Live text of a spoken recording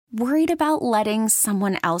Worried about letting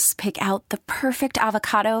someone else pick out the perfect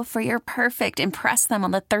avocado for your perfect impress them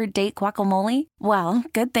on the third date guacamole? Well,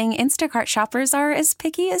 good thing Instacart shoppers are as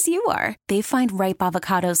picky as you are. They find ripe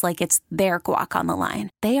avocados like it's their guac on the line.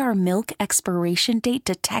 They are milk expiration date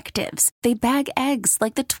detectives. They bag eggs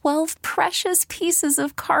like the 12 precious pieces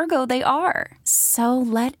of cargo they are. So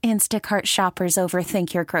let Instacart shoppers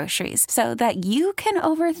overthink your groceries so that you can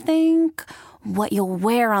overthink what you'll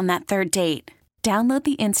wear on that third date. Download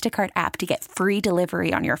the Instacart app to get free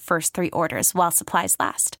delivery on your first 3 orders while supplies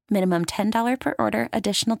last. Minimum $10 per order.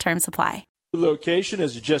 Additional terms apply. Location,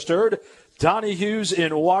 as you just heard, Donahue's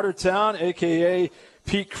in Watertown, a.k.a.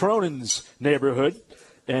 Pete Cronin's neighborhood.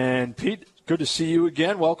 And, Pete, good to see you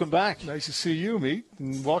again. Welcome back. Nice to see you, Meat,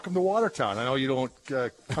 and welcome to Watertown. I know you don't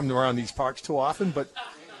come around these parks too often, but...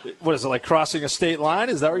 What is it, like crossing a state line?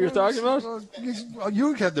 Is that what you're talking about?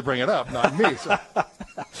 You had to bring it up, not me. So.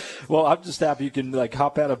 Well, I'm just happy you can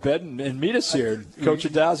hop out of bed and meet us here. Coach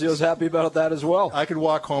Adazio's happy about that as well. I could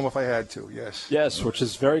walk home if I had to, yes. Yes, which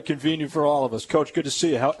is very convenient for all of us. Coach, good to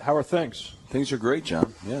see you. How are things? Things are great,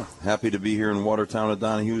 John. Yeah, happy to be here in Watertown at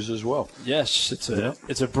Donahue's as well. Yes,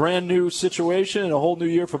 it's a brand new situation and a whole new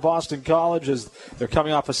year for Boston College as they're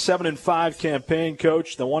coming off a 7-5 campaign,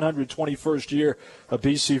 Coach, the 121st year of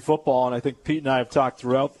BC football. And I think Pete and I have talked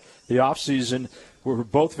throughout the offseason. We're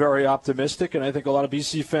both very optimistic, and I think a lot of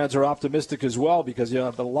BC fans are optimistic as well because you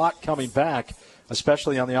have a lot coming back,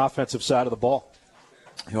 especially on the offensive side of the ball.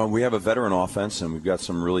 You know, we have a veteran offense, and we've got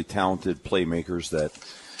some really talented playmakers that,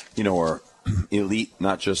 are elite,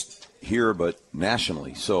 not just here but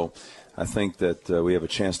nationally. So I think that we have a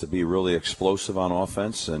chance to be really explosive on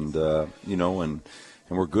offense, and and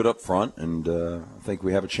we're good up front, and I think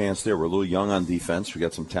we have a chance there. We're a little young on defense. We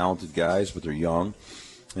got some talented guys, but they're young,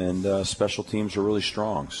 and special teams are really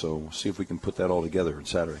strong. So we'll see if we can put that all together on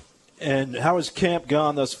Saturday. And how has camp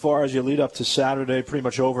gone thus far as you lead up to Saturday? Pretty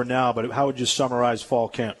much over now, but how would you summarize fall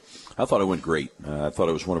camp? I thought it went great. I thought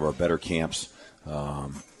it was one of our better camps.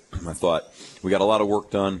 I thought we got a lot of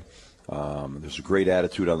work done. There's a great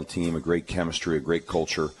attitude on the team, a great chemistry, a great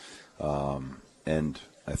culture. And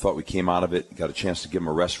I thought we came out of it, got a chance to give them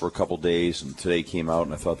a rest for a couple days, and today came out,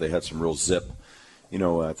 and I thought they had some real zip.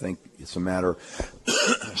 I think it's a matter,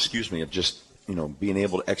 of just, being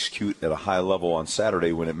able to execute at a high level on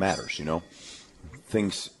Saturday when it matters,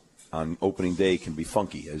 Things on opening day can be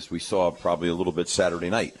funky, as we saw probably a little bit Saturday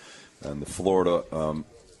night. And the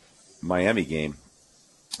Florida-Miami game,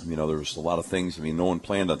 there was a lot of things. No one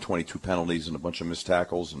planned on 22 penalties and a bunch of missed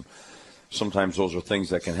tackles, and sometimes those are things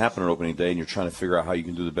that can happen on opening day, and you're trying to figure out how you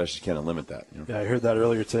can do the best you can and limit that. Yeah, I heard that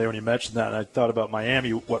earlier today when you mentioned that, and I thought about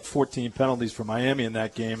Miami, 14 penalties for Miami in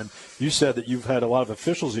that game, and you said that you've had a lot of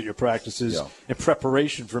officials at your practices in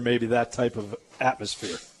preparation for maybe that type of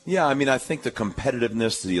atmosphere. Yeah, I think the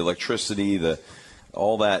competitiveness, the electricity,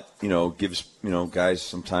 all that, gives, guys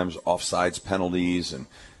sometimes offsides penalties, and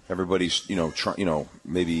everybody's,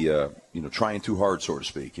 trying too hard, so to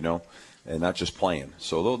speak, and not just playing.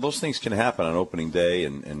 So those things can happen on opening day,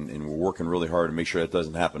 and we're working really hard to make sure that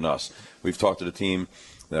doesn't happen to us. We've talked to the team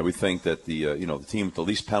that we think that the team with the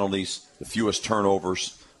least penalties, the fewest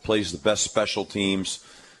turnovers, plays the best special teams,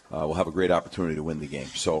 will have a great opportunity to win the game.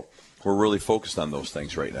 So we're really focused on those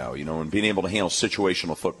things right now, and being able to handle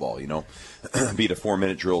situational football, be it a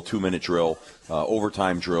 4-minute drill, 2-minute drill,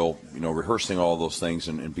 overtime drill, rehearsing all those things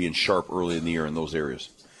and being sharp early in the year in those areas.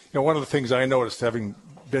 One of the things I noticed, having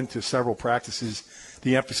been to several practices,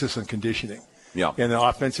 the emphasis on conditioning. Yeah. And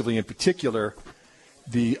offensively in particular,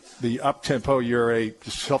 the up-tempo, you're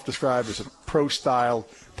self-described as a pro-style,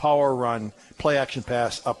 power run, play-action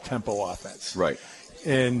pass, up-tempo offense. Right.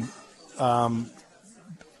 And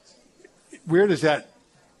where do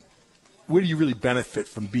you really benefit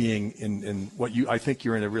from being in what I think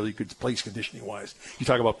you're in a really good place conditioning-wise? You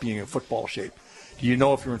talk about being in football shape. Do you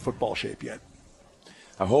know if you're in football shape yet?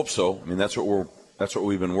 I hope so. That's what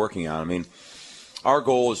we've been working on. Our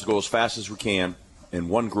goal is to go as fast as we can in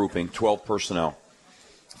one grouping, 12 personnel,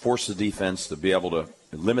 force the defense to be able to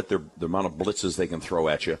limit the amount of blitzes they can throw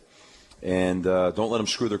at you, and don't let them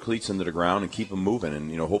screw their cleats into the ground, and keep them moving,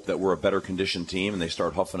 and hope that we're a better conditioned team and they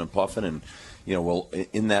start huffing and puffing. And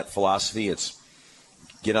in that philosophy, it's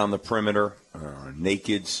get on the perimeter,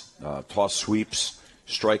 nakeds, toss sweeps,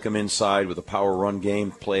 strike them inside with a power run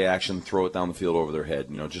game, play action, throw it down the field over their head.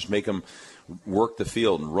 Just make them work the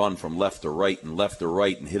field and run from left to right and left to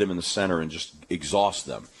right and hit them in the center and just exhaust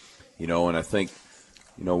them. And I think,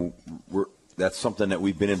 that's something that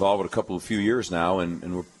we've been involved with a few years now,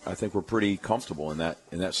 and I think we're pretty comfortable in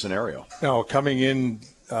that scenario. Now, coming in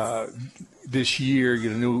this year, you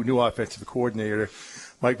get a new offensive coordinator,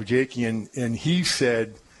 Mike Bajakian, and he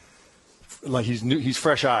said like he's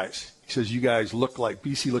fresh eyes. He says, you guys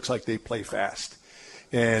BC looks like they play fast.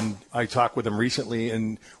 And I talked with him recently,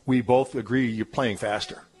 and we both agree you're playing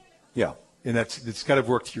faster. Yeah. And it's got to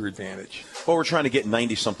work to your advantage. Well, we're trying to get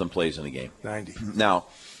 90-something plays in a game. 90. Now,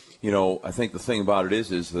 I think the thing about it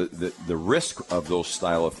is the risk of those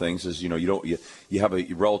style of things is, you have a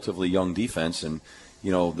relatively young defense, and,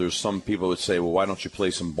 there's some people that say, well, why don't you play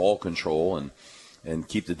some ball control and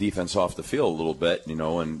keep the defense off the field a little bit,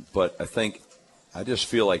 but I just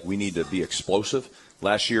feel like we need to be explosive.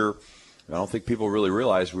 Last year, I don't think people really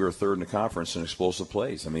realized we were third in the conference in explosive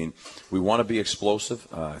plays. I mean, we want to be explosive.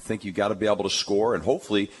 I think you got to be able to score, and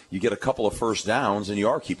hopefully you get a couple of first downs and you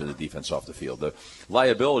are keeping the defense off the field. The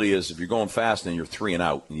liability is if you're going fast and you're 3 and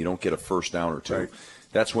out and you don't get a first down or two. Right.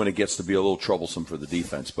 That's when it gets to be a little troublesome for the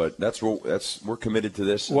defense. But we're committed to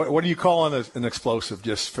this. What do you call an explosive,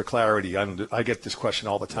 just for clarity? I get this question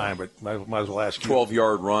all the time, but might as well ask you.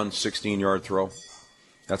 12-yard run, 16-yard throw.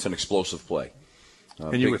 That's an explosive play.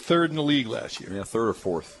 And you were third in the league last year. Yeah, third or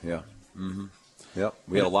fourth, yeah. Mm-hmm. Yep.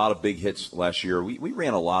 We had a lot of big hits last year. We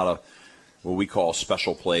ran a lot of what we call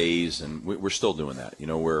special plays, and we're still doing that.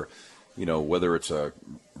 Whether it's a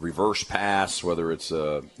reverse pass, whether it's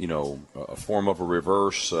a form of a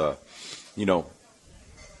reverse, the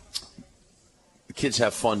kids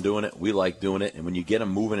have fun doing it. We like doing it, and when you get them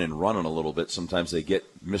moving and running a little bit, sometimes they get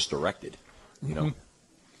misdirected. Mm-hmm.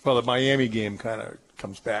 Well, the Miami game kind of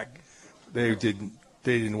comes back. They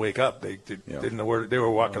didn't wake up. They didn't know where they were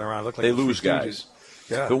walking around. Looked like they lose guys.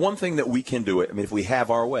 Yeah. The one thing that we can do, if we have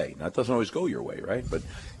our way, now it doesn't always go your way, right? But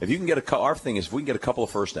if you can get our thing is if we can get a couple of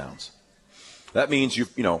first downs, that means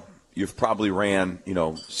you've probably ran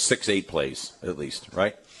 6-8 plays at least,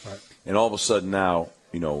 right? Right. And all of a sudden now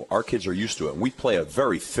our kids are used to it. And we play a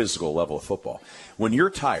very physical level of football. When you're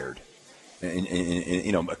tired, and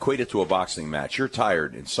equate it to a boxing match, you're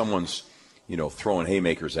tired and someone's throwing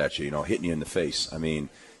haymakers at you, hitting you in the face. I mean,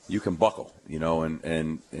 you can buckle,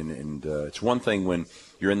 and it's one thing when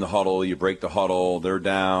you're in the huddle, you break the huddle, they're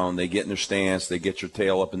down, they get in their stance, they get your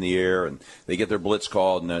tail up in the air, and they get their blitz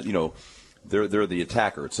called, and they're the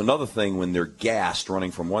attacker. It's another thing when they're gassed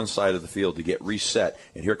running from one side of the field to get reset,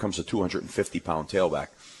 and here comes a 250-pound tailback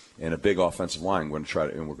and a big offensive line. We're going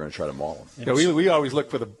to try to maul them. Yeah, we always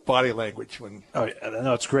look for the body language when. Oh, yeah,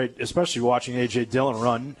 no, it's great, especially watching A.J. Dillon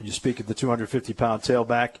run. You speak of the 250-pound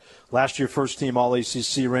tailback. Last year, first team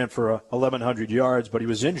All-ACC, ran for 1,100 yards, but he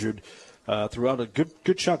was injured throughout a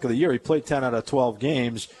good chunk of the year. He played 10 out of 12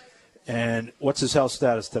 games. And what's his health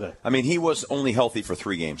status today? I mean, he was only healthy for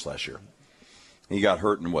 3 games last year. He got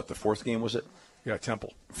hurt in the fourth game was it? Yeah,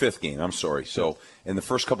 Temple. 5th game, I'm sorry. So in the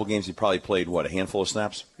first couple games, he probably played, a handful of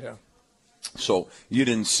snaps? Yeah. So you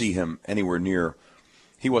didn't see him anywhere near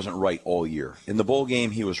 – he wasn't right all year. In the bowl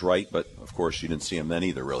game, he was right, but, of course, you didn't see him then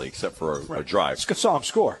either, really, except for a drive. You saw him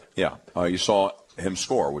score. Yeah. You saw him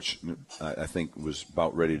score, which I think was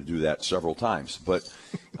about ready to do that several times. But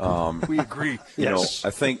we agree. Yes. I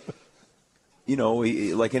think –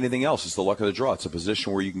 like anything else, it's the luck of the draw. It's a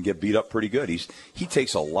position where you can get beat up pretty good. He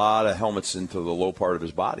takes a lot of helmets into the low part of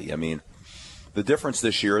his body. I mean, the difference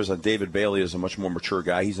this year is that David Bailey is a much more mature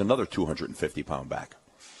guy. He's another 250-pound back.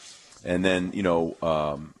 And then,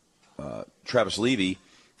 Travis Levy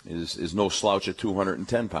is no slouch at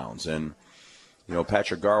 210 pounds. And,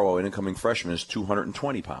 Patrick Garwo, an incoming freshman, is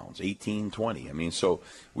 220 pounds, 18-20. I mean, so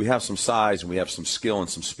we have some size and we have some skill and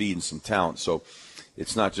some speed and some talent. So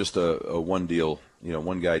it's not just a one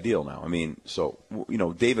guy deal now. I mean, so,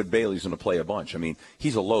 David Bailey's going to play a bunch. I mean,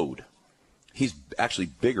 he's a load. He's actually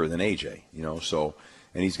bigger than AJ,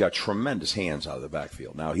 and he's got tremendous hands out of the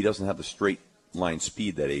backfield. Now, he doesn't have the straight line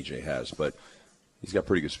speed that AJ has, but he's got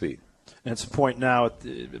pretty good speed. And it's a point now,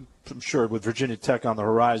 I'm sure, with Virginia Tech on the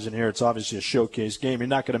horizon here, it's obviously a showcase game. You're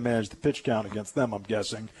not going to manage the pitch count against them, I'm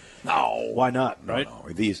guessing. No. Why not, right? No.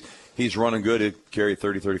 He's running good at carry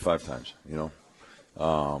 30, 35 times,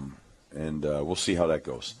 and we'll see how that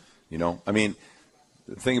goes. I mean,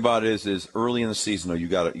 the thing about it is early in the season, though, you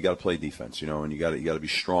got to play defense, and you got to be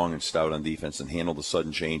strong and stout on defense and handle the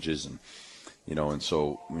sudden changes, and and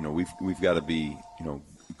so we've got to be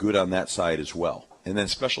good on that side as well. And then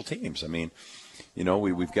special teams. I mean,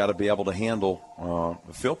 we've got to be able to handle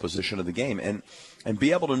the field position of the game and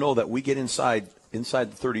be able to know that we get inside the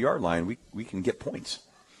 30-yard line, we can get points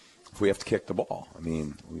if we have to kick the ball. I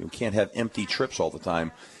mean, we can't have empty trips all the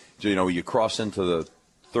time. You cross into the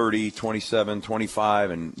 30, 27,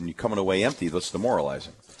 25, and you're coming away empty. That's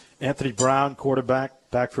demoralizing. Anthony Brown,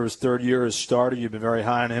 quarterback, back for his 3rd year as starter. You've been very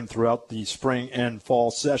high on him throughout the spring and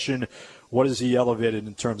fall session. What has he elevated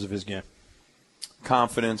in terms of his game?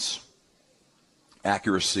 Confidence,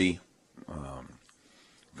 accuracy,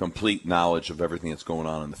 complete knowledge of everything that's going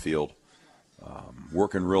on in the field.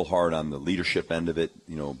 Working real hard on the leadership end of it,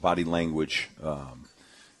 body language,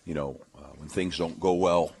 when things don't go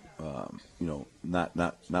well,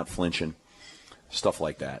 not flinching, stuff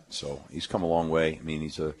like that. So he's come a long way. I mean,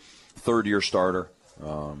 he's a third-year starter.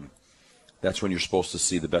 That's when you're supposed to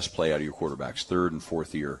see the best play out of your quarterbacks, third and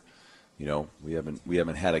fourth year. We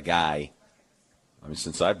haven't had a guy. I mean,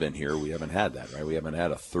 since I've been here, we haven't had that, right? We haven't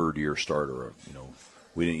had a third-year starter.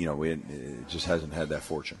 It just hasn't had that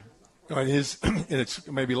fortune. And it's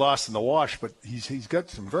maybe lost in the wash, but he's got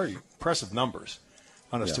some very impressive numbers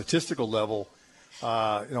on a statistical level.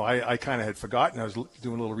 I kind of had forgotten. I was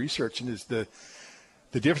doing a little research, and the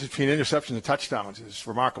difference between interceptions and touchdowns is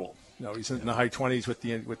remarkable. He's in the high 20s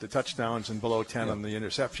with the touchdowns and below 10 on the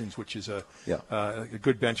interceptions, which is a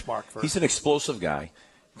good benchmark for. He's an explosive guy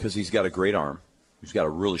because he's got a great arm. He's got a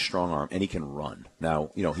really strong arm, and he can run. Now,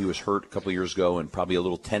 he was hurt a couple of years ago and probably a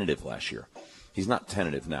little tentative last year. He's not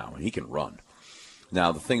tentative now, and he can run.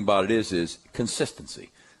 Now, the thing about it is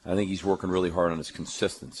consistency. I think he's working really hard on his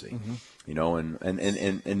consistency,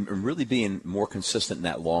 and really being more consistent in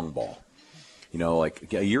that long ball.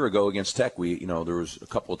 Like a year ago against Tech, there was a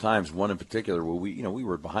couple of times, one in particular, where we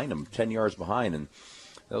were behind them, 10 yards behind, and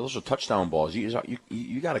those are touchdown balls. You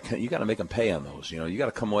got to make them pay on those. You got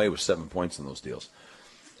to come away with 7 points in those deals.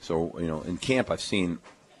 So in camp, I've seen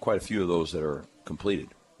quite a few of those that are completed.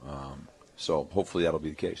 So hopefully that'll be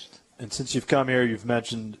the case. And since you've come here, you've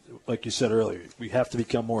mentioned, like you said earlier, we have to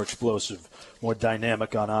become more explosive, more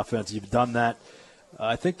dynamic on offense. You've done that.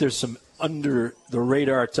 I think there's some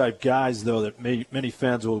under-the-radar type guys, though, that many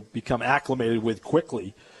fans will become acclimated with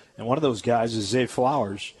quickly. And one of those guys is Zay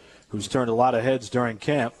Flowers, who's turned a lot of heads during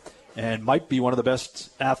camp and might be one of the best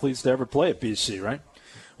athletes to ever play at BC, right?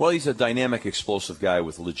 Well, he's a dynamic, explosive guy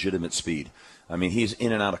with legitimate speed. I mean, he's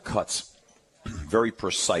in and out of cuts. Very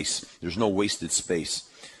precise. There's no wasted space.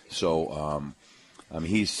 So,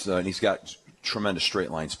 he's got tremendous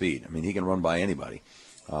straight line speed. I mean, he can run by anybody.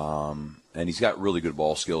 And he's got really good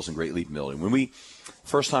ball skills and great leap ability.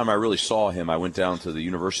 First time I really saw him, I went down to the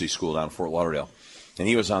university school down in Fort Lauderdale, and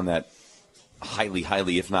he was on that highly,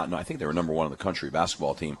 if not, no, I think they were number one in the country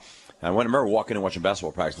basketball team. And I remember walking and watching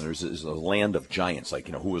basketball practice, and there's a land of giants, like,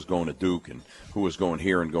 who was going to Duke and who was going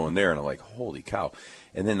here and going there. And I'm like, holy cow.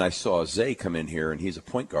 And then I saw Zay come in here, and he's a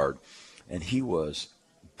point guard, and he was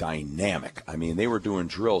dynamic. I mean, they were doing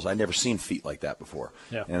drills. I'd never seen feet like that before.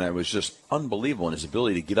 Yeah. And it was just unbelievable in his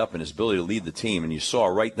ability to get up and his ability to lead the team. And you saw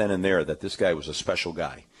right then and there that this guy was a special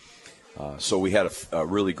guy. So we had a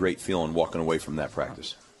really great feeling walking away from that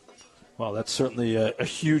practice. Well, that's certainly a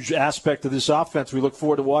huge aspect of this offense. We look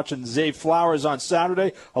forward to watching Zay Flowers on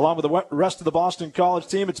Saturday, along with the rest of the Boston College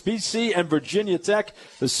team. It's BC and Virginia Tech,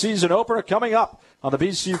 the season opener, coming up on the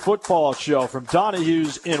BC Football Show from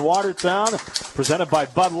Donahue's in Watertown, presented by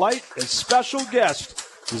Bud Light. A special guest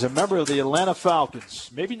is a member of the Atlanta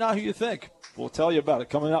Falcons. Maybe not who you think. We'll tell you about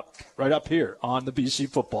it coming up right up here on the BC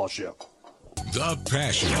Football Show. The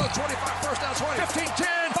passion. 25, first down, 20, 15,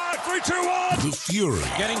 10, 5, 3, 2, 1. The fury.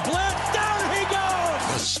 Getting blitzed. Down he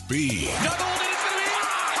goes. The speed. Doubled. It's going to be.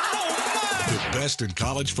 Oh, my. The best in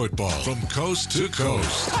college football from coast to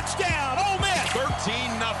coast. Touchdown. Ole Miss.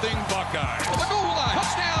 13-0 Buckeyes. The goal line.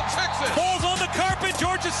 Touchdown, Texas. Balls on the carpet.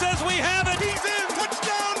 Georgia says we have it. He's in.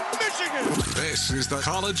 Touchdown, Michigan. This is the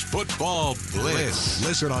College Football Blitz.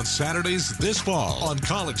 Listen on Saturdays this fall on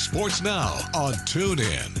College Sports Now on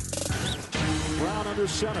TuneIn. Brown under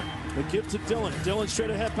center. The give to Dillon. Dillon straight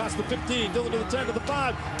ahead past the 15. Dillon to the 10 to the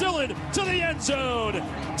 5. Dillon to the end zone.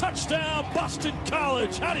 Touchdown, Boston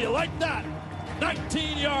College. How do you like that?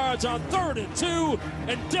 19 yards on 3rd and 2.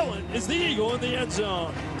 And Dillon is the Eagle in the end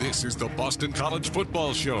zone. This is the Boston College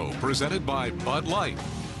Football Show, presented by Bud Light.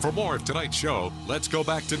 For more of tonight's show, let's go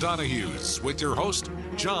back to Donahue's with your host,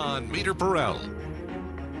 John Meter-Perrell.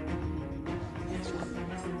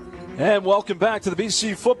 And welcome back to the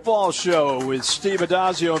BC Football Show with Steve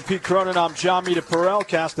Adazio and Pete Cronin. I'm John Meter-Perrell,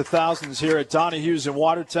 cast of thousands here at Donahue's in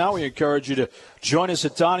Watertown. We encourage you to join us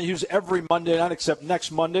at Donahue's every Monday night, except next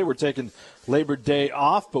Monday. We're taking Labor Day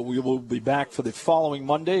off, but we will be back for the following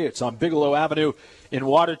Monday. It's on Bigelow Avenue in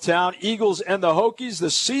Watertown. Eagles and the Hokies, the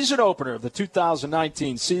season opener of the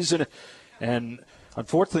 2019 season. And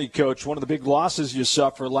unfortunately, Coach, one of the big losses you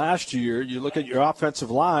suffered last year, you look at your offensive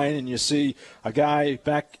line and you see a guy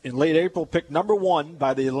back in late April picked number 1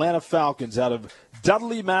 by the Atlanta Falcons out of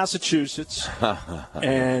Dudley, Massachusetts.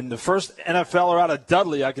 And the first NFLer out of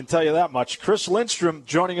Dudley, I can tell you that much. Chris Lindstrom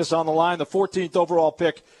joining us on the line, the 14th overall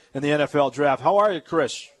pick in the NFL draft. How are you,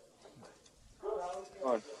 Chris?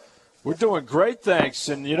 We're doing great, thanks.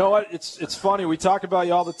 And you know what? It's funny. We talk about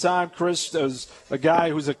you all the time, Chris, as a guy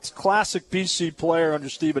who's a classic BC player under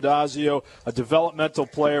Steve Addazio, a developmental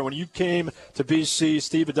player. When you came to BC,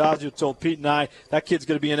 Steve Addazio told Pete and I, that kid's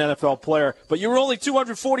going to be an NFL player. But you were only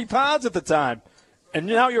 240 pounds at the time, and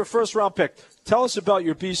now you're a first-round pick. Tell us about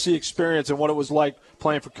your BC experience and what it was like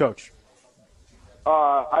playing for Coach.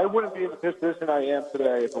 I wouldn't be in the position I am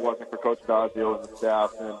today if it wasn't for Coach Addazio and the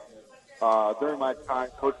staff. And during my time,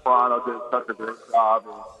 Coach Brano did such a great job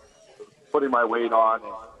in putting my weight on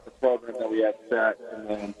and the program that we had set. And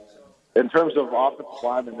then in terms of offensive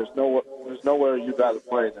linemen, there's nowhere you'd rather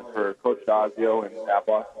play than for Coach Addazio and at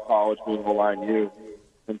Boston College being O-line U.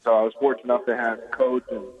 And so I was fortunate enough to have Coach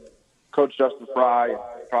and Coach Justin Fry and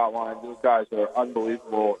Trotline. Those guys are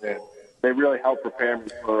unbelievable, and they really helped prepare me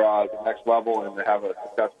for the next level and to have a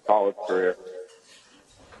successful college career.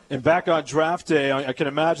 And back on draft day, I can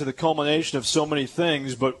imagine the culmination of so many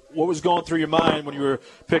things, but what was going through your mind when you were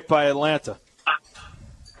picked by Atlanta?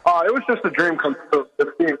 It was just a dream come true.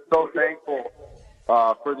 Just being so thankful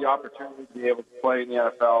for the opportunity to be able to play in the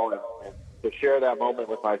NFL and to share that moment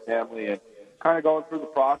with my family. And kind of going through the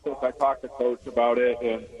process, I talked to Coach about it,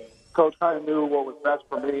 and Coach kind of knew what was best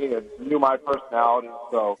for me and knew my personality.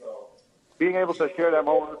 So being able to share that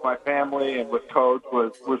moment with my family and with Coach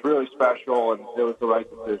was really special, and it was the right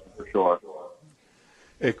decision for sure.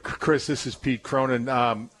 Hey, Chris, this is Pete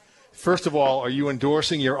Cronin. First of all, are you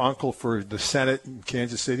endorsing your uncle for the Senate in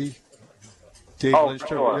Kansas City? Dave Lynch?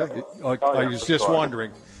 Sure. Yeah? I was just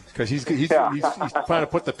wondering, because he's trying to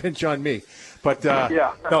put the pinch on me. But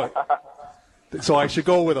no, so I should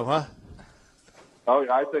go with him, huh? Oh,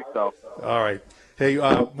 yeah, I think so. All right. Hey,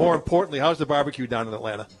 more importantly, how's the barbecue down in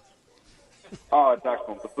Atlanta? Oh, it's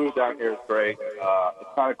excellent. The food down here is great.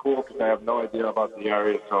 It's kind of cool because I have no idea about the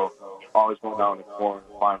area, so always going down and exploring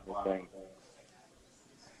and finding things.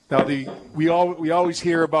 Now, we always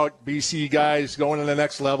hear about BC guys going to the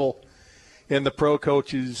next level, and the pro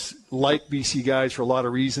coaches like BC guys for a lot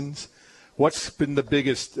of reasons. What's been the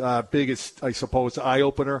biggest, I suppose, eye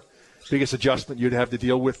opener, biggest adjustment you'd have to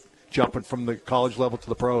deal with jumping from the college level to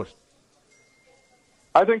the pros?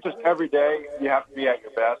 I think just every day you have to be at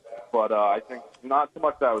your best, but I think not so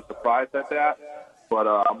much that I was surprised at that, but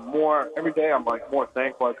every day I'm more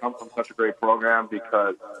thankful I come from such a great program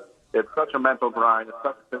because it's such a mental grind, it's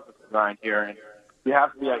such a physical grind here, and you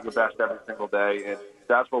have to be at your best every single day, and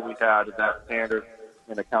that's what we had, is that standard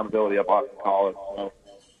and accountability at Boston College. So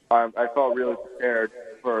I felt really prepared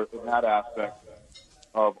in that aspect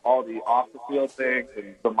of all the off-the-field things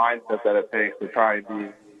and the mindset that it takes to try and be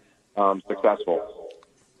successful.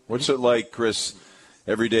 What's it like, Chris,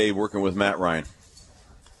 every day working with Matt Ryan?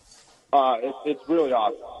 It's really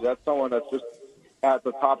awesome. That's someone that's just at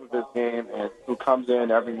the top of his game and who comes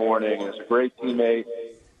in every morning and is a great teammate.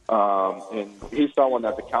 And he's someone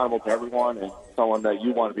that's accountable to everyone and someone that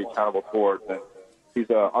you want to be accountable towards. And he's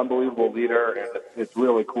an unbelievable leader, and it's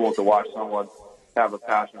really cool to watch someone have a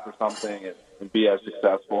passion for something and be as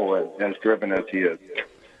successful and as driven as he is.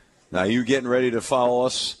 Now, you getting ready to follow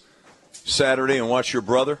us Saturday and watch your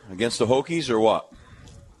brother against the Hokies, or what?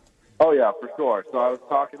 Oh yeah, for sure. So I was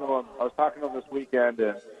talking to him this weekend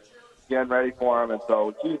and getting ready for him, and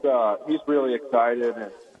so he's really excited,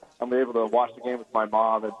 and I'm able to watch the game with my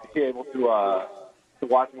mom and be able to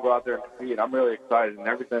watch him go out there and compete. I'm really excited, and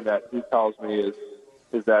everything that he tells me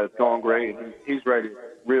is that it's going great, and he's ready,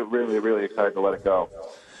 really, really excited to let it go.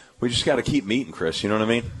 We just got to keep meeting, Chris. You know what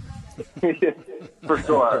I mean? For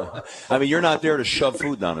sure. I mean, you're not there to shove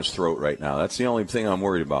food down his throat right now. That's the only thing I'm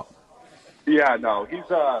worried about. Yeah, no, he's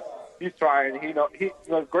trying.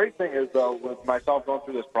 The great thing is, though, with myself going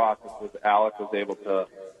through this process, was Alex was able to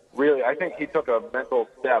really, I think he took a mental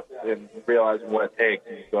step in realizing what it takes.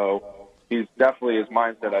 And so he's definitely, his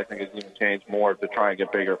mindset, I think, has even changed more to try and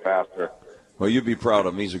get bigger faster. Well, you'd be proud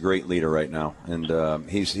of him. He's a great leader right now, and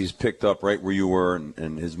he's picked up right where you were,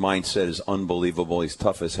 and his mindset is unbelievable. He's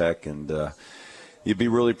tough as heck, and you'd be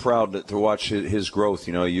really proud to watch his growth.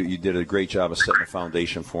 You know, you did a great job of setting a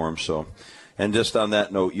foundation for him. So, and just on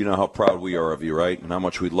that note, you know how proud we are of you, right? And how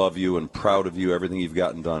much we love you and proud of you, everything you've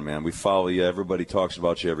gotten done, man. We follow you. Everybody talks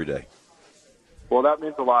about you every day. Well, that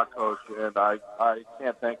means a lot, Coach, and I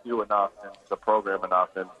can't thank you enough and the program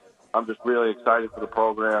enough. And I'm just really excited for the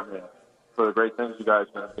program and for the great things you guys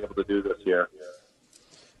are going to be able to do this year.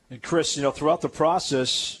 And Chris, you know, throughout the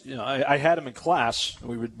process, you know, I had him in class.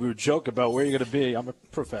 We would joke about where you're going to be. I'm a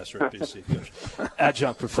professor at BC,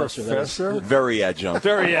 adjunct professor. Professor? Very adjunct.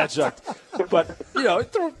 Very adjunct. But,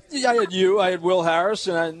 I had Will Harris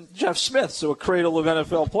and Jeff Smith, so a cradle of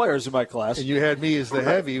NFL players in my class. And you had me as the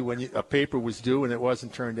heavy when a paper was due and it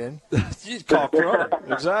wasn't turned in. You'd call Cronin.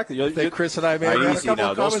 Exactly. I think Chris and I may have had a couple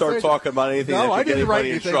of Don't start talking about anything that could get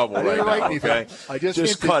anybody in trouble right now, okay? I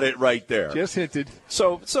just cut it right there. Just hinted.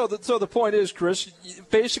 So the point is, Chris,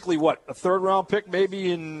 basically what, a third-round pick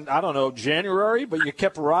maybe in, I don't know, January, but you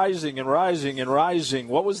kept rising and rising and rising.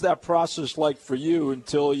 What was that process like for you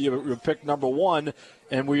until you were picked number one,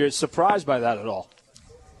 and were you surprised by that at all?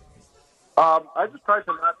 I just tried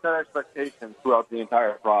to not set expectations throughout the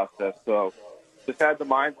entire process. So just had the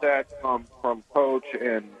mindset from coach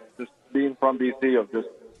and just being from BC of just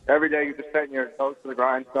every day you're just setting your toes to the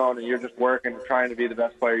grindstone and you're just working, trying to be the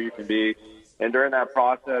best player you can be. And during that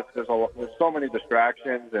process, there's so many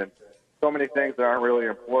distractions and so many things that aren't really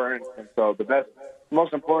important. And so the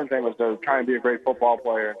most important thing was to try and be a great football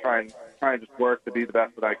player and try and just work to be the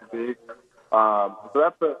best that I could be. So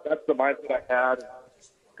that's the mindset I had.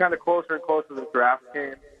 Kind of closer and closer to the draft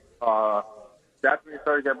came. That's when you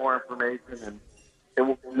started to get more information,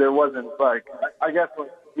 and there wasn't I guess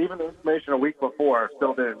even the information a week before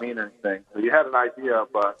still didn't mean anything. So you had an idea,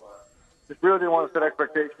 but just really didn't want to set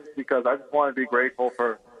expectations because I just wanted to be grateful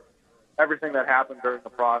for everything that happened during the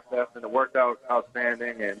process, and it worked out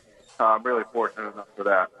outstanding, and I'm really fortunate enough for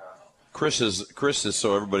that. Chris is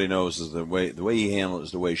so everybody knows is the way he handled it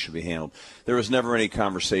is the way it should be handled. There was never any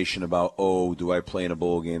conversation about, do I play in a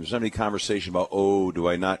bowl game? There's never any conversation about, do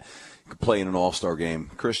I not play in an all-star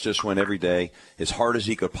game? Chris just went every day as hard as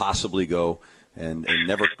he could possibly go, and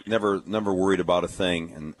never worried about a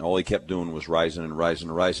thing. And all he kept doing was rising and rising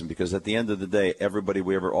and rising. Because at the end of the day,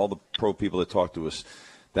 all the pro people that talked to us,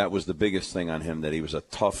 that was the biggest thing on him. That he was a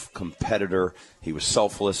tough competitor. He was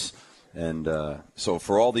selfless. And so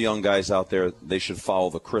for all the young guys out there, they should follow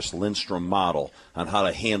the Chris Lindstrom model on how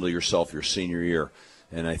to handle yourself your senior year.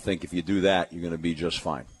 And I think if you do that, you're going to be just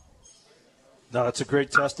fine. No, that's a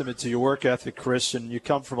great testament to your work ethic, Chris, and you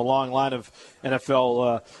come from a long line of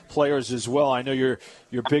NFL players as well. I know you're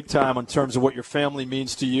big time in terms of what your family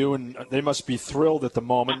means to you, and they must be thrilled at the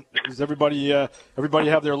moment. Does everybody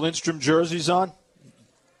have their Lindstrom jerseys on?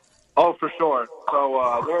 Oh, for sure.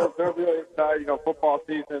 So they're really excited. Football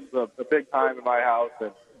season's a big time in my house,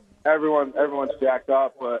 and everyone's jacked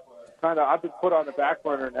up. But I've been put on the back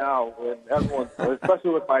burner now, and everyone,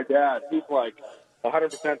 especially with my dad, he's like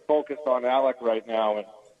 100% focused on Alec right now and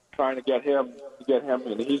trying to get him,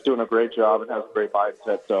 and he's doing a great job and has a great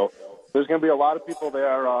mindset. So there's going to be a lot of people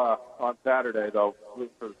there on Saturday, though,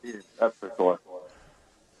 rooting for the team. That's for sure.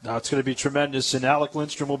 Now it's going to be tremendous, and Alec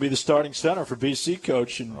Lindstrom will be the starting center for BC,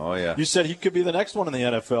 Coach. And you said he could be the next one in the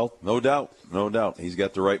NFL. No doubt. He's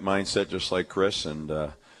got the right mindset, just like Chris,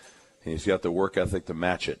 and he's got the work ethic to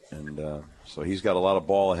match it. And so he's got a lot of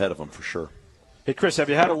ball ahead of him for sure. Hey, Chris, have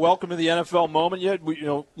you had a welcome to the NFL moment yet?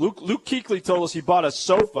 Luke Kuechly told us he bought a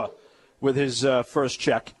sofa with his first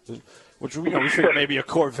check, which we think maybe a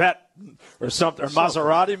Corvette or something, or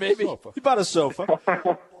Maserati maybe. He bought a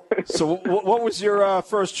sofa. So what was your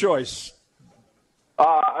first choice?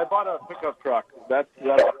 I bought a pickup truck. That's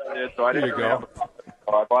what I did. So I didn't really have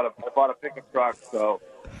a I bought a pickup truck. So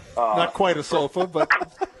not quite a sofa, but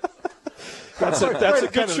that's a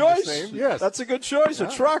good choice. Yes, that's a good choice. A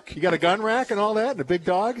truck. You got a gun rack and all that, and a big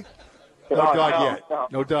dog. No dog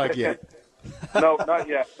yet. No dog yet. No, not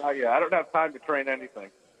yet. Not yet. I don't have time to train anything.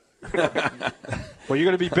 Well, you're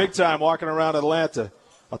going to be big time walking around Atlanta.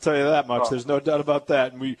 I'll tell you that much. There's no doubt about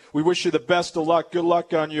that. And we wish you the best of luck. Good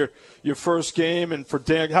luck on your first game. And for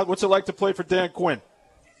Dan, what's it like to play for Dan Quinn?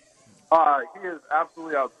 He is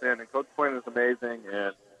absolutely outstanding. Coach Quinn is amazing.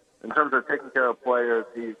 And in terms of taking care of players,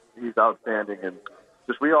 he's outstanding. And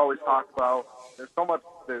just we always talk about there's so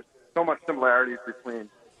much similarities between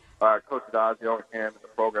Coach Adazio and him and the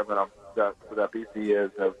program that BC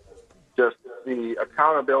is. Of just the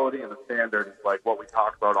accountability and the standard is like what we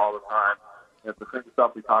talk about all the time. It's the same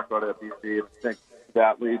stuff we talk about at BC, and I think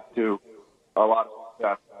that leads to a lot of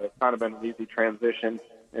success. It's kind of been an easy transition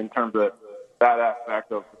in terms of that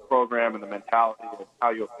aspect of the program and the mentality of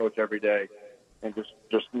how you approach every day and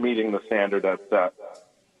just meeting the standard that's set.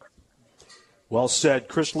 Well said.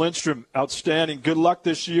 Chris Lindstrom, outstanding. Good luck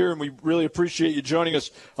this year, and we really appreciate you joining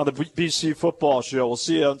us on the BC Football Show. We'll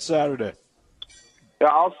see you on Saturday. Yeah,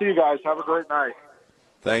 I'll see you guys. Have a great night.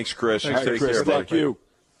 Thanks, Chris. Thanks, Take Chris. care, Thank you.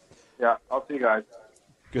 Yeah, I'll see you guys.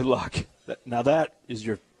 Good luck. Now that is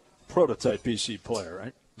your prototype BC player,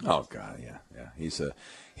 right? Oh God, yeah. He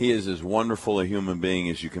is as wonderful a human being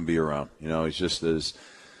as you can be around. He's just as,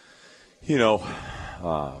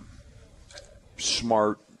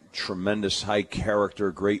 smart, tremendous high character,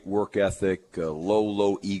 great work ethic,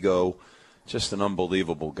 low ego. just an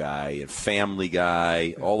unbelievable guy, a family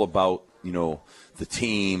guy, all about, the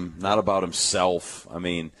team, not about himself. I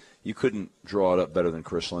mean, you couldn't draw it up better than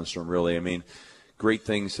Chris Lindstrom, really. I mean, great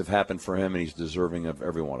things have happened for him, and he's deserving of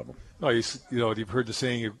every one of them. No, you've heard the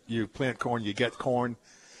saying, you plant corn, you get corn.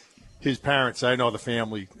 His parents, I know the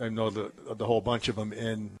family, I know the whole bunch of them,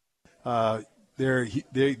 and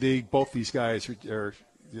they both these guys are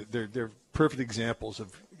perfect examples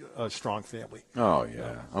of a strong family. Oh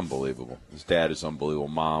yeah, unbelievable. His dad is unbelievable.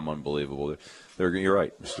 Mom, unbelievable. You're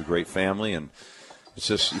right. It's a great family, and it's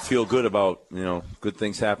just you feel good about good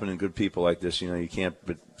things happening, good people like this. You can't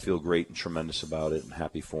but feel great and tremendous about it, and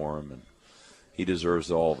happy for him, and he deserves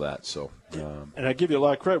all of that. So, and I give you a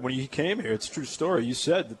lot of credit when you came here. It's a true story. You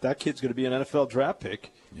said that kid's going to be an NFL draft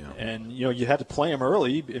pick, and you had to play him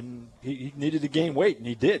early, and he needed to gain weight, and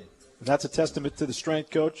he did. And that's a testament to the strength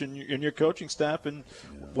coach and your coaching staff and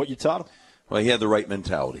what you taught him. Well, he had the right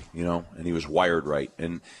mentality, and he was wired right.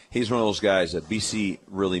 And he's one of those guys that BC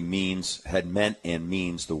really had meant and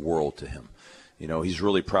means the world to him. He's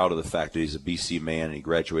really proud of the fact that he's a BC man and he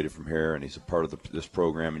graduated from here and he's a part of this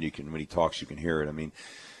program. And when he talks, you can hear it. I mean,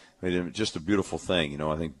 just a beautiful thing.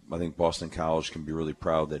 I think Boston College can be really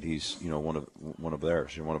proud that he's one of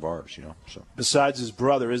theirs, one of ours. So besides his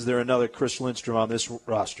brother, is there another Chris Lindstrom on this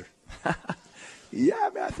roster? Yeah, I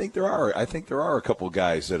mean, I think there are. I think there are a couple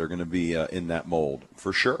guys that are going to be in that mold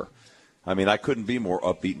for sure. I mean, I couldn't be more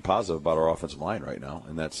upbeat and positive about our offensive line right now,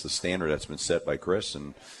 and that's the standard that's been set by Chris.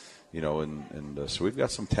 And so we've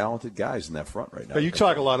got some talented guys in that front right now. You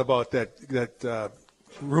talk a lot about that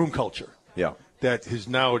room culture. Yeah. That has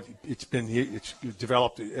now it's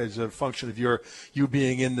developed as a function of you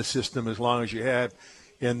being in the system as long as you have,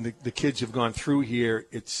 and the kids have gone through here.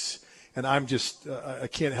 And I'm just I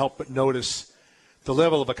can't help but notice the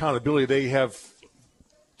level of accountability they have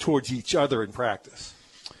towards each other in practice.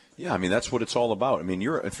 Yeah, I mean that's what it's all about. I mean,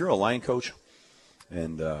 if you're a line coach,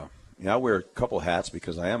 and I wear a couple hats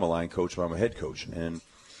because I am a line coach, but I'm a head coach, and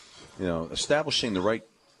establishing the right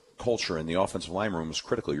culture in the offensive line room is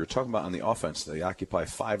critical. You're talking about on the offense, they occupy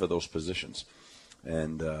 5 of those positions,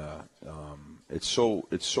 and it's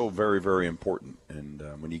so very, very important. And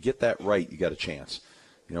when you get that right, you got a chance.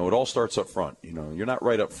 It all starts up front. You're not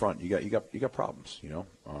right up front. You got problems.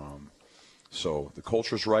 So the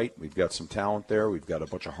culture's right. We've got some talent there. We've got a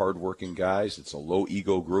bunch of hardworking guys. It's a low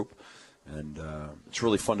ego group, and it's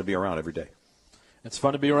really fun to be around every day. It's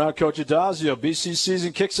fun to be around Coach Addazio. BC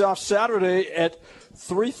season kicks off Saturday at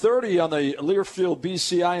 3:30 on the Learfield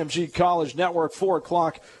BC IMG College Network. 4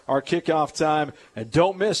 o'clock our kickoff time. And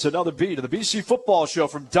don't miss another beat of the BC Football Show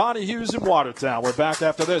from Donnie Hughes in Watertown. We're back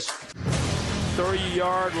after this.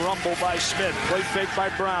 30-yard rumble by Smith. Play fake by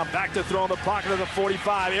Brown. Back to throw in the pocket of the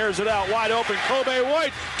 45. Airs it out. Wide open. Kobe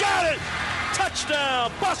White. Got it!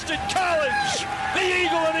 Touchdown, Boston College! The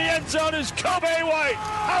eagle in the end zone is Kobe White.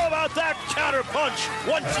 How about that counter punch?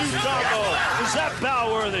 1-2 combo. Is that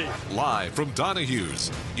bow-worthy? Live from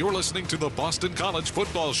Donahue's, you're listening to the Boston College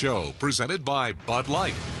Football Show, presented by Bud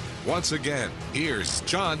Light. Once again, here's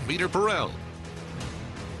John Meter-Perrell.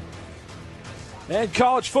 And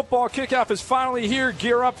college football kickoff is finally here.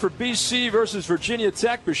 Gear up for BC versus Virginia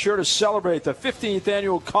Tech. Be sure to celebrate the 15th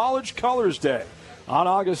annual College Colors Day on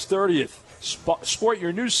August 30th. Sport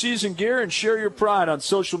your new season gear and share your pride on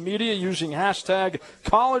social media using hashtag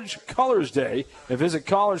College Colors Day. And visit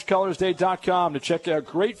collegecolorsday.com to check out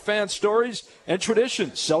great fan stories and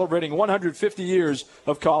traditions celebrating 150 years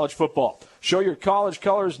of college football. Show your college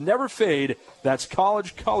colors never fade. That's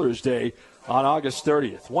College Colors Day on August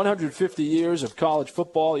 30th. 150 years of college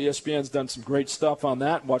football. ESPN's done some great stuff on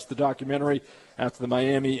that. Watch the documentary after the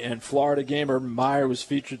Miami and Florida game. Urban Meyer was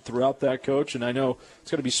featured throughout that, Coach, and I know it's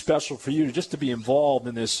going to be special for you just to be involved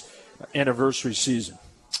in this anniversary season.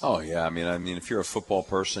 Oh, yeah. I mean, if you're a football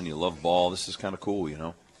person, you love ball, this is kind of cool,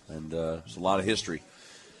 and there's a lot of history.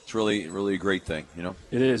 It's really, really a great thing,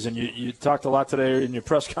 It is, and you talked a lot today in your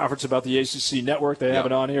press conference about the ACC network. They have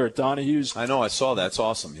it on here at Donahue's. I know, I saw that. It's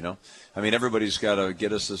awesome, everybody's got to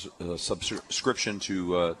get us a subscription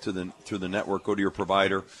through the network. Go to your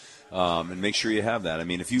provider and make sure you have that. I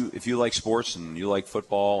mean, if you like sports and you like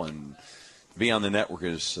football and be on the network,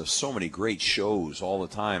 there's so many great shows all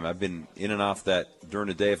the time. I've been in and off that during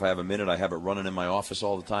the day. If I have a minute, I have it running in my office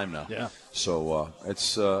all the time now. Yeah. So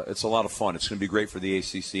it's a lot of fun. It's going to be great for the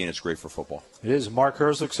ACC, and it's great for football. It is. Mark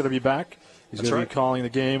Herzlich's going to be back. He's going to be calling the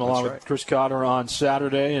game along with Chris Cotter on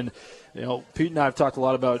Saturday. And, Pete and I have talked a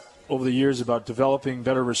lot about over the years about developing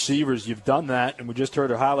better receivers. You've done that, and we just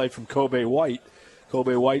heard a highlight from Kobe White.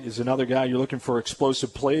 Kobe White is another guy you're looking for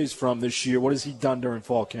explosive plays from this year. What has he done during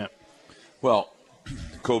fall camp? Well,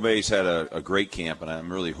 Kobe's had a great camp, and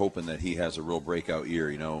I'm really hoping that he has a real breakout year.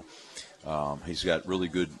 He's got really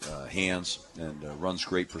good hands and runs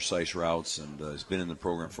great, precise routes, and has been in the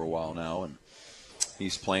program for a while now, and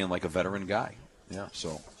he's playing like a veteran guy. Yeah,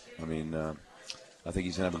 so, I think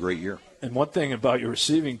he's going to have a great year. And one thing about your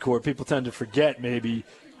receiving core, people tend to forget maybe,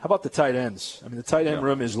 how about the tight ends? The tight end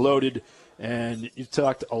room is loaded, and you've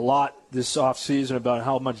talked a lot this offseason about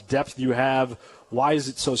how much depth you have. Why is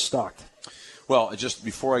it so stocked? Well, just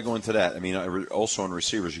before I go into that, also in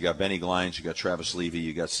receivers, you got Benny Glines, you got Travis Levy,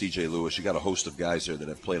 you got C.J. Lewis, you got a host of guys there that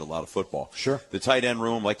have played a lot of football. Sure. The tight end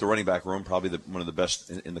room, like the running back room, probably one of the best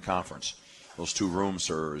in the conference. Those two rooms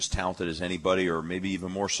are as talented as anybody, or maybe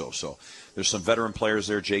even more so. So there's some veteran players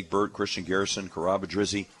there: Jake Burt, Christian Garrison, Karaba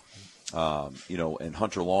Drizzy, and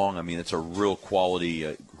Hunter Long. It's a real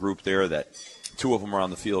quality group there. That two of them are on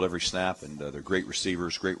the field every snap, and they're great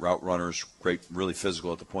receivers, great route runners, great, really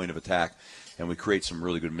physical at the point of attack. And we create some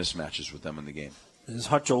really good mismatches with them in the game. Is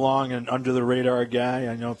Hunter Long an under-the-radar guy?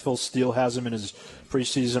 I know Phil Steele has him in his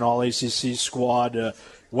preseason All-ACC squad.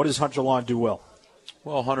 What does Hunter Long do well?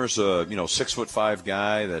 Well, Hunter's a 6'5"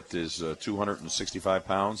 guy that is 265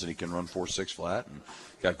 pounds, and he can run 4.6 flat, and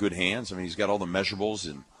got good hands. He's got all the measurables,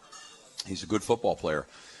 and he's a good football player.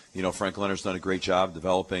 Frank Leonard's done a great job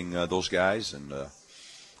developing those guys, and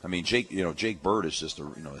Jake Bird is just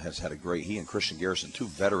has had a great. He and Christian Garrison, two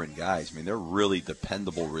veteran guys. They're really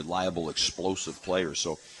dependable, reliable, explosive players.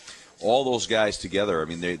 So all those guys together,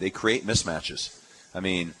 they create mismatches.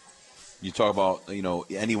 You talk about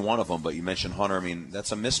any one of them, but you mentioned Hunter.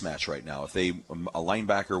 That's a mismatch right now. If a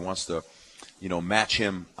linebacker wants to, match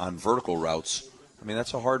him on vertical routes,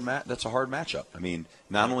 that's a hard matchup.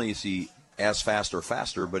 Not only is he as fast or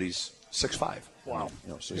faster, but he's 6'5". Wow.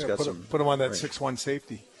 So he's got put him on that 6'1"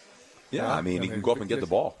 safety. Yeah, he can go up and get the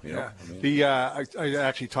ball. I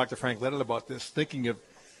actually talked to Frank Leonard about this, thinking of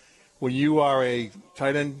when you are a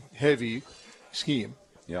tight end heavy scheme.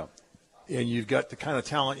 Yeah. And you've got the kind of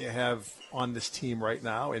talent you have on this team right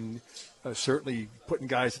now, and certainly putting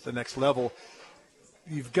guys at the next level,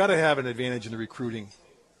 you've got to have an advantage in the recruiting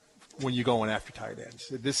when you're going after tight ends.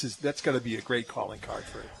 That's got to be a great calling card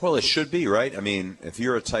for it. Well, it should be, right? If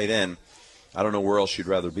you're a tight end, I don't know where else you'd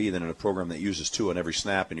rather be than in a program that uses two on every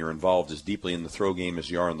snap, and you're involved as deeply in the throw game as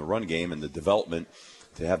you are in the run game, and the development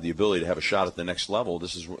to have the ability to have a shot at the next level.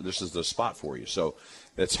 This is the spot for you. So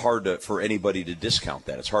it's hard for anybody to discount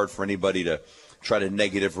that. It's hard for anybody to try to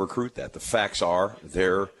negative recruit that. The facts are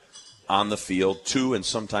they're on the field 2 and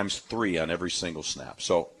sometimes 3 on every single snap.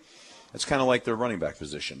 So it's kind of like the running back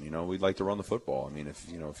position. We'd like to run the football.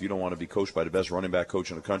 If you don't want to be coached by the best running back coach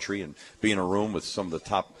in the country and be in a room with some of the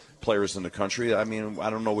top players in the country, I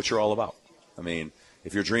don't know what you're all about.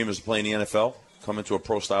 If your dream is to play in the NFL, come into a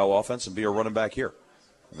pro-style offense and be a running back here.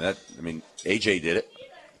 AJ did it.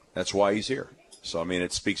 That's why he's here. So,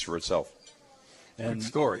 it speaks for itself. And good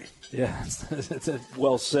story. Yeah, it's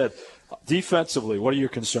well said. Defensively, what are your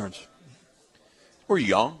concerns? We're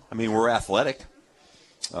young. We're athletic.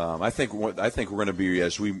 I think we're going to be,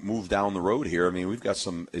 as we move down the road here, we've got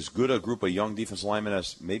as good a group of young defensive linemen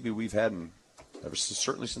as maybe we've had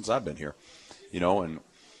certainly since I've been here. And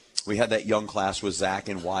we had that young class with Zach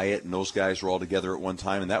and Wyatt, and those guys were all together at one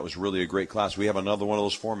time, and that was really a great class. We have another one of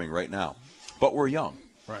those forming right now. But we're young.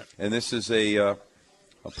 Right. And this is a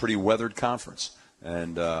pretty weathered conference.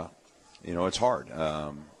 And, it's hard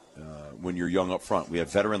when you're young up front. We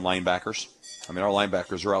have veteran linebackers. Our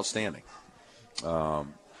linebackers are outstanding.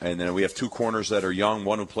 And then we have 2 corners that are young,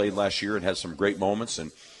 one who played last year and had some great moments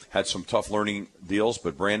and had some tough learning deals,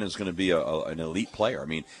 but Brandon's going to be an elite player.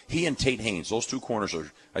 He and Tate Haynes, those 2 corners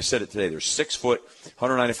are, I said it today, they're 6 foot,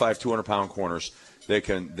 195, 200-pound corners.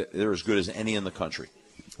 They're as good as any in the country.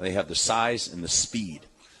 They have the size and the speed.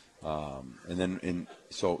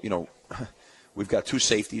 We've got 2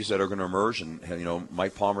 safeties that are going to emerge, and,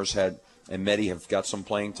 Mike Palmer's and Mehdi have got some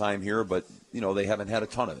playing time here, but, they haven't had a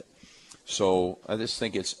ton of it. So I just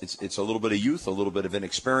think it's a little bit of youth, a little bit of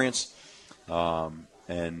inexperience,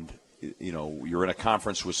 and you're in a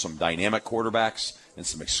conference with some dynamic quarterbacks and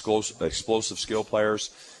some explosive skill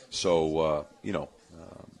players. So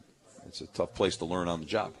it's a tough place to learn on the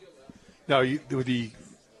job. Now, the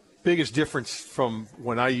biggest difference from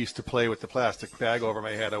when I used to play with the plastic bag over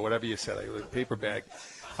my head or whatever you said, a paper bag,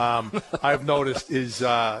 I've noticed is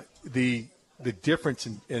the difference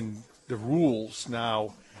in the rules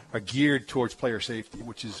now are geared towards player safety,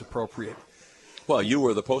 which is appropriate. Well, you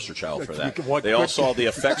were the poster child for that. They all saw the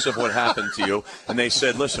effects of what happened to you, and they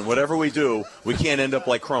said, listen, whatever we do, we can't end up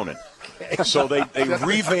like Cronin. So they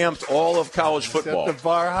revamped all of college football. Set the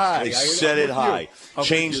bar high. They set it high.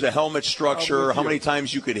 Changed the helmet structure, how many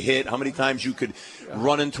times you could hit, how many times you could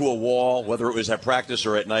run into a wall, whether it was at practice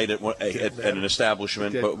or at night at an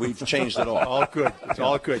establishment. But we've changed it all. All good. It's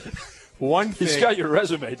all good. One thing. He's got your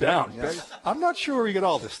resume down. I'm not sure where you get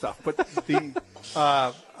all this stuff, but the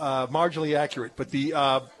marginally accurate. But the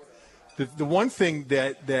one thing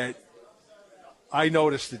that I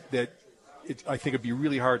noticed that I think it'd be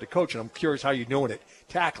really hard to coach, and I'm curious how you're doing it.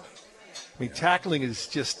 Tackling. I mean, tackling is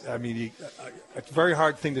just, it's a very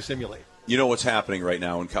hard thing to simulate. You know what's happening right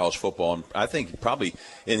now in college football, and I think probably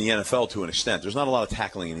in the NFL to an extent. There's not a lot of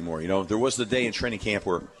tackling anymore. You know, there was the day in training camp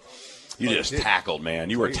where you just tackled, man.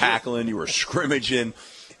 You were tackling, you were scrimmaging,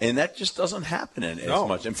 and that just doesn't happen as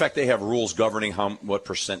much. In fact, they have rules governing what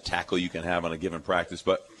percent tackle you can have on a given practice,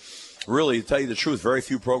 but really, to tell you the truth, very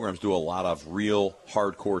few programs do a lot of real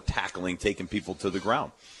hardcore tackling, taking people to the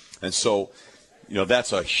ground. And so, you know,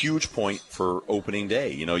 that's a huge point for opening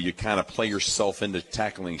day. You know, you kind of play yourself into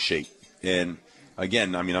tackling shape. And,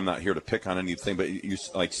 again, I mean, I'm not here to pick on anything, but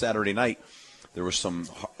like Saturday night, there was some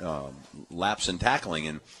lapse in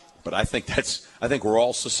tackling. But I think we're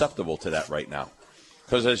all susceptible to that right now.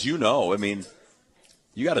 Because, as you know, I mean,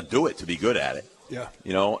 you got to do it to be good at it. Yeah.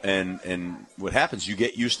 You know, and what happens, you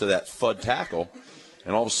get used to that FUD tackle,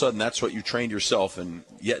 and all of a sudden that's what you trained yourself. And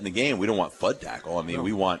yet in the game, we don't want FUD tackle. I mean,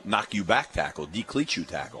 we want knock you back tackle, decleat you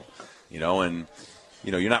tackle. You know, and,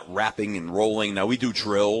 you know, you're not wrapping and rolling. Now, we do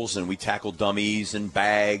drills, and we tackle dummies and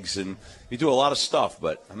bags, and we do a lot of stuff,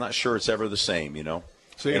 but I'm not sure it's ever the same, you know.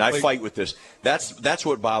 And I fight with this. That's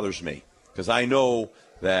what bothers me, because I know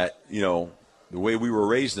that, you know, the way we were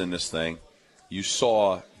raised in this thing, you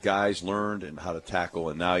saw guys learned and how to tackle,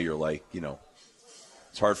 and now you're like, you know,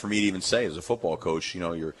 it's hard for me to even say as a football coach, you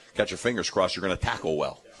know, you're got your fingers crossed you're going to tackle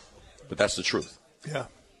well. But that's the truth. Yeah.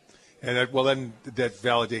 And then that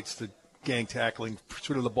validates the gang tackling,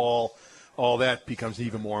 pursuit of the ball, all that becomes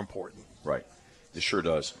even more important. Right. It sure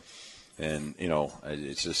does. And, you know,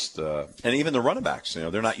 it's just and even the running backs, you know,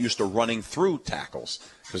 they're not used to running through tackles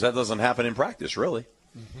because that doesn't happen in practice, really.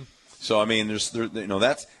 Mm-hmm. So, I mean, you know,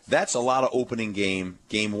 that's a lot of opening game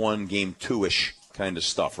 1, game 2-ish kind of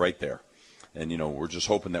stuff right there. And, you know, we're just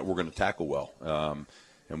hoping that we're going to tackle well.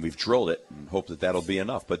 And we've drilled it and hope that that'll be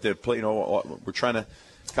enough. But, you know, we're trying to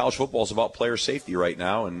 – college football is about player safety right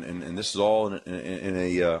now, and this is all in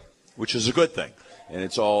a which is a good thing. And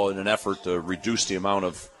it's all in an effort to reduce the amount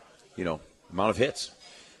of hits.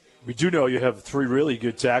 We do know you have 3 really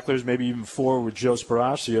good tacklers, maybe even 4 with Joe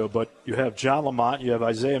Sparacio, but you have John Lamont, you have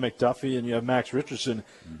Isaiah McDuffie, and you have Max Richardson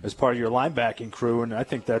as part of your linebacking crew, and I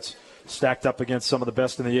think that's stacked up against some of the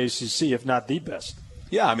best in the ACC, if not the best.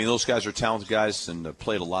 Yeah, I mean, those guys are talented guys and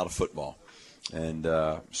played a lot of football, and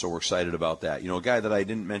so we're excited about that. You know, a guy that I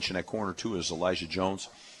didn't mention at corner, too, is Elijah Jones.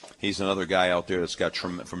 He's another guy out there that's got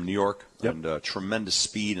from New York, and tremendous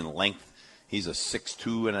speed and length. He's a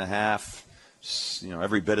 6'2 and a half. You know,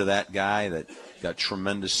 every bit of that guy that got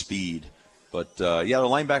tremendous speed. But, the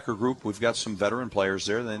linebacker group, we've got some veteran players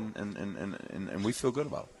there, and we feel good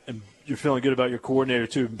about it. And you're feeling good about your coordinator,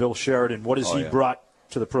 too, Bill Sheridan. What has he brought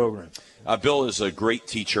to the program? Bill is a great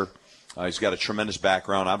teacher. He's got a tremendous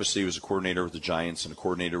background. Obviously, he was a coordinator with the Giants and a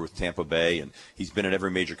coordinator with Tampa Bay, and he's been in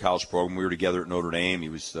every major college program. We were together at Notre Dame. He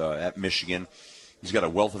was at Michigan. He's got a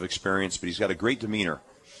wealth of experience, but he's got a great demeanor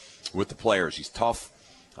with the players. He's tough.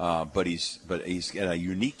 But he's got a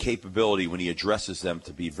unique capability when he addresses them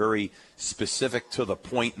to be very specific to the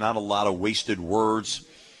point, not a lot of wasted words,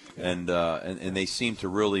 and they seem to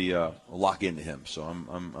really lock into him. So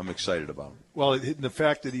I'm excited about him. Well, the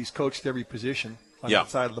fact that he's coached every position on the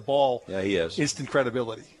side of the ball, he has instant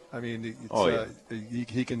credibility. I mean,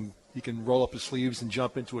 he can roll up his sleeves and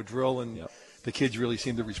jump into a drill, and the kids really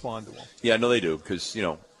seem to respond to him. Yeah, no, they do, because you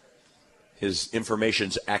know. His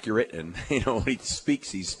information's accurate, and you know when he speaks,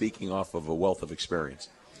 he's speaking off of a wealth of experience.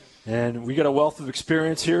 And we got a wealth of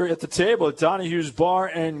experience here at the table at Donahue's Bar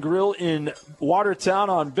and Grill in Watertown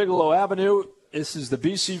on Bigelow Avenue. This is the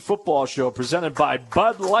BC Football Show presented by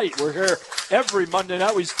Bud Light. We're here every Monday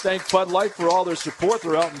night. We thank Bud Light for all their support.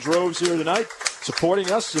 They're out in droves here tonight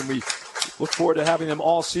supporting us, and we look forward to having them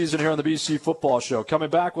all season here on the BC Football Show. Coming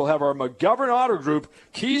back, we'll have our McGovern Auto Group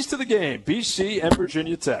keys to the game, BC and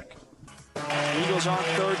Virginia Tech. Eagles on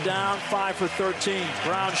 3rd down, 5 for 13.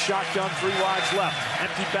 Brown shotgun, 3 wides left.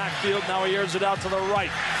 Empty backfield, now he airs it out to the right.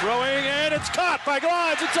 Throwing, and it's caught by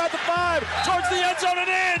Glides inside the 5, towards the end zone and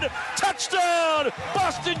in. Touchdown,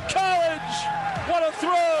 Boston College. What a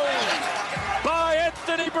throw by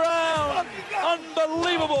Anthony Brown. Unbelievable.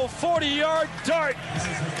 unbelievable 40-yard dart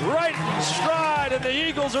right in stride, and the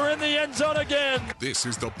Eagles are in the end zone again. This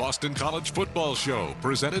is the Boston College Football Show,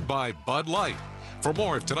 presented by Bud Light. For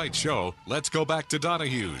more of tonight's show, let's go back to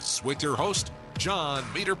Donahue's with your host, John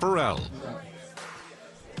Meter Burrell.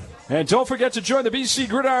 And don't forget to join the BC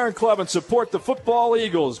Gridiron Club and support the Football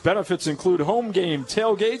Eagles. Benefits include home game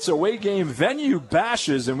tailgates, away game venue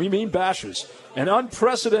bashes, and we mean bashes, an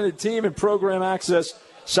unprecedented team and program access.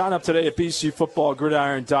 Sign up today at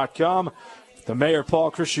bcfootballgridiron.com. The mayor,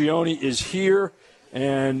 Paul Criscione, is here.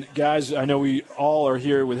 And, guys, I know we all are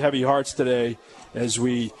here with heavy hearts today as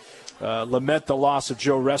we lament the loss of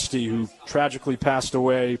Joe Resti, who tragically passed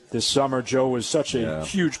away this summer. Joe was such a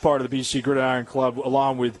huge part of the BC Gridiron Club,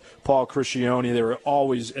 along with Paul Criscione. They were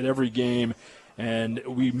always at every game, and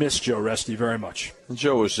we miss Joe Resti very much.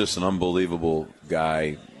 Joe was just an unbelievable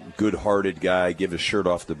guy, good-hearted guy, give his shirt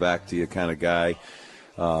off the back to you kind of guy.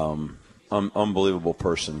 Unbelievable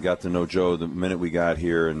person. Got to know Joe the minute we got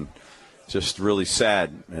here, and just really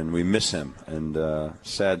sad, and we miss him, and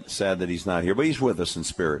sad that he's not here. But he's with us in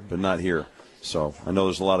spirit, but not here. So I know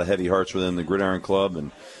there's a lot of heavy hearts within the Gridiron Club,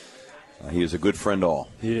 and he is a good friend to all.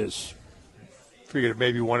 He is. Figured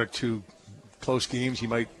maybe one or two close games he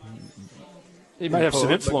might have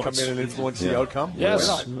some influence. Come in and influence the outcome.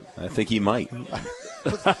 Yes. I think he might.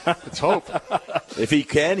 Let's hope. If he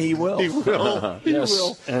can, he will. He will. He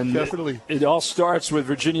will. And definitely. It all starts with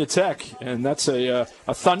Virginia Tech, and that's a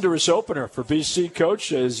thunderous opener for BC,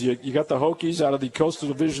 Coach, as you got the Hokies out of the Coastal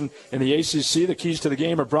Division in the ACC. The keys to the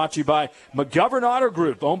game are brought to you by McGovern Auto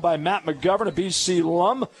Group, owned by Matt McGovern, a BC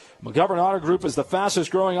alum. McGovern Auto Group is the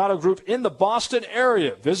fastest-growing auto group in the Boston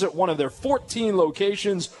area. Visit one of their 14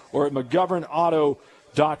 locations or at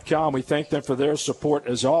McGovernAuto.com. We thank them for their support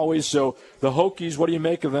as always. So the Hokies, what do you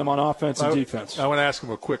make of them on offense and defense? I want to ask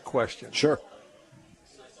them a quick question. Sure.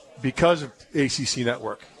 Because of ACC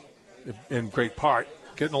Network, in great part,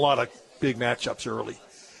 getting a lot of big matchups early,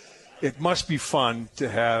 it must be fun to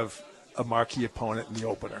have a marquee opponent in the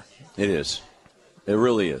opener. It is. It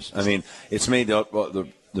really is. I mean, it's made the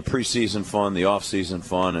preseason fun, the off-season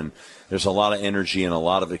fun, and there's a lot of energy and a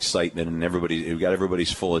lot of excitement, and we've got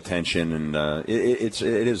everybody's full attention, and it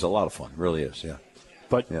is a lot of fun. It really is, yeah.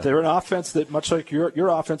 But they're an offense that, much like your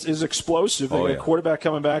offense, is explosive. They got a quarterback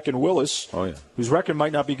coming back in Willis, whose record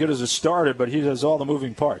might not be good as a starter, but he has all the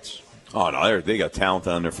moving parts. Oh, no, they got talent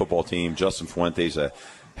on their football team. Justin Fuente's a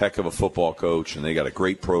heck of a football coach, and they got a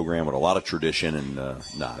great program with a lot of tradition, and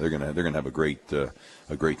they're gonna have a great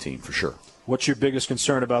team for sure. What's your biggest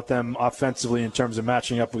concern about them offensively in terms of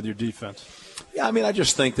matching up with your defense? Yeah, I mean, I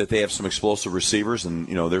just think that they have some explosive receivers, and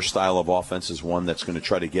their style of offense is one that's going to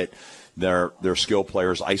try to get their skill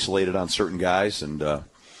players isolated on certain guys, and I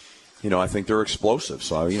think they're explosive.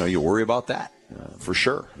 So you worry about that for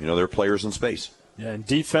sure. They're players in space. Yeah, and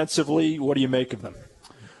defensively, what do you make of them?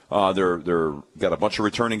 They're got a bunch of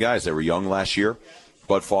returning guys. They were young last year.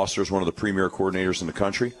 Bud Foster is one of the premier coordinators in the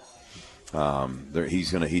country.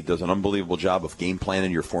 He does an unbelievable job of game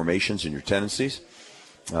planning your formations and your tendencies.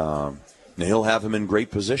 And he'll have him in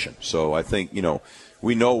great position. So I think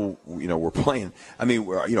we know we're playing. I mean,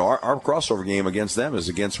 our crossover game against them is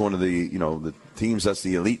against one of the the teams that's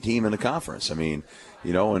the elite team in the conference. I mean,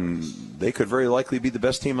 and they could very likely be the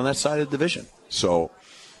best team on that side of the division. So.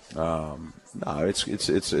 No, it's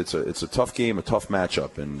a tough game, a tough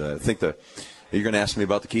matchup, and I think you're going to ask me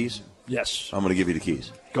about the keys? Yes. I'm going to give you the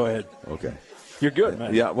keys. Go ahead. Okay. You're good,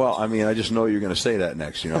 man. Yeah, well, I mean, I just know you're going to say that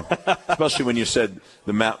next, especially when you said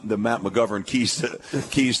the Matt McGovern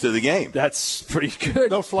keys to the game. That's pretty good.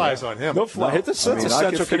 No flies on him. No fly. That's a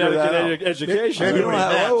Central Connecticut education.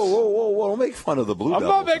 Whoa, don't make fun of the Blue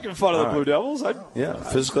Devils. I'm not making fun of the Blue Devils.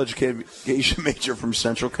 Physical education major from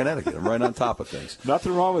Central Connecticut. I'm right on top of things.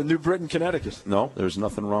 Nothing wrong with New Britain, Connecticut. No, there's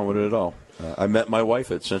nothing wrong with it at all. I met my wife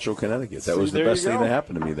at Central Connecticut. That was the best thing that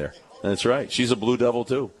happened to me there. That's right. She's a Blue Devil,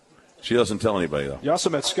 too. She doesn't tell anybody, though. You also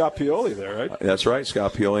met Scott Pioli there, right? That's right.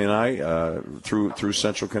 Scott Pioli and I through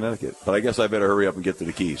Central Connecticut. But I guess I better hurry up and get to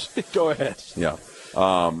the keys. Go ahead. Yeah.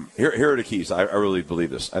 Here are the keys. I really believe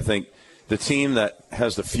this. I think the team that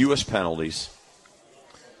has the fewest penalties,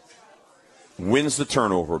 wins the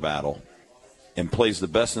turnover battle, and plays the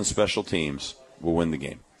best in special teams will win the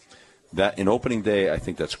game. That in opening day, I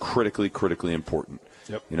think that's critically important.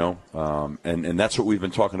 Yep. And that's what we've been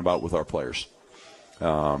talking about with our players.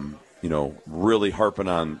 Really harping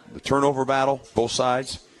on the turnover battle, both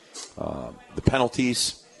sides, the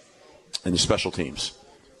penalties, and the special teams.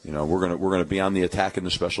 We're gonna be on the attack in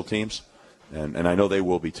the special teams, and I know they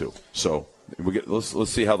will be too. So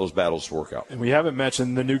let's see how those battles work out. And we haven't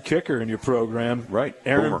mentioned the new kicker in your program, right?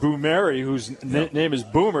 Aaron Boomeri, whose name is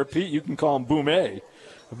Boomer. Pete, you can call him Boom A.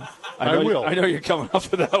 I will. I know you're coming up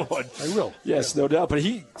with that one. I will. Yes, no doubt. But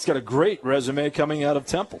he's got a great resume coming out of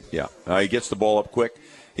Temple. Yeah, he gets the ball up quick.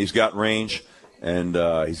 He's got range, and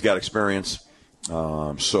he's got experience.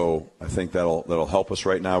 So I think that'll help us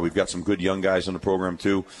right now. We've got some good young guys in the program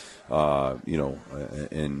too. And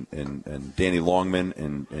Danny Longman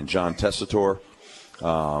and John Tessitore,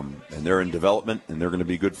 and they're in development, and they're going to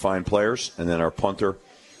be good, fine players. And then our punter,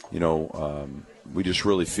 we just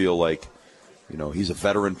really feel like, he's a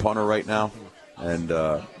veteran punter right now, and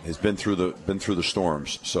has been through the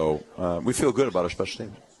storms. So we feel good about our special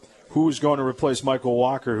teams. Who's going to replace Michael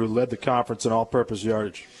Walker, who led the conference in all-purpose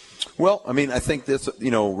yardage? Well, I mean, I think that's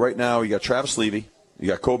right now you got Travis Levy, you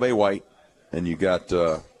got Kobe White, and you got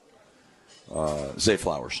Zay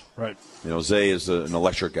Flowers. Right. Zay is an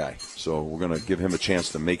electric guy, so we're going to give him a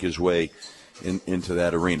chance to make his way into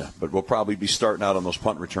that arena. But we'll probably be starting out on those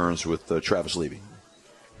punt returns with Travis Levy.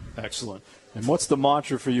 Excellent. And what's the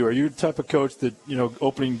mantra for you? Are you the type of coach that,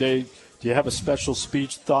 opening day, do you have a special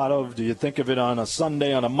speech thought of? Do you think of it on a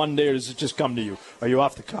Sunday, on a Monday, or does it just come to you? Are you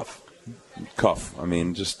off the cuff? I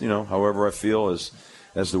mean, just, however I feel as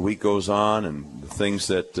the week goes on, and the things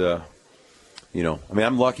that,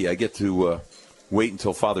 I'm lucky. I get to wait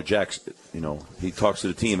until Father Jack, he talks to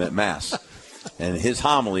the team at Mass. And his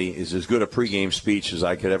homily is as good a pregame speech as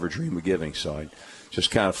I could ever dream of giving. So I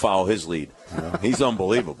just kind of follow his lead. He's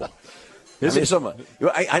unbelievable.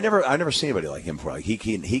 I never see anybody like him before. Like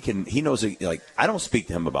he knows. Like, I don't speak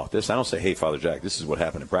to him about this. I don't say, "Hey, Father Jack, this is what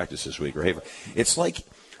happened in practice this week," or "Hey," it's like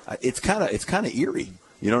it's kind of eerie.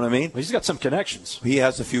 You know what I mean? Well, he's got some connections. He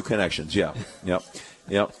has a few connections. Yeah,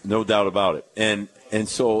 yep, no doubt about it. And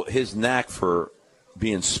so his knack for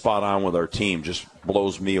being spot on with our team just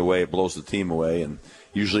blows me away. It blows the team away, and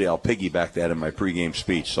usually I'll piggyback that in my pregame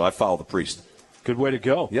speech. So I follow the priest. Good way to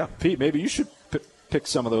go. Yeah, Pete, maybe you should pick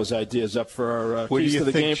some of those ideas up for our keys to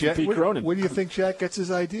the game for Pete Cronin. Where do you think Jack gets his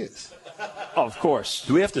ideas? Oh, of course.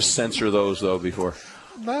 Do we have to censor those, though, before?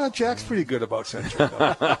 No, Jack's pretty good about censoring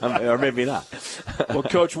them. Or maybe not. Well,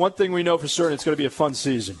 Coach, one thing we know for certain, it's going to be a fun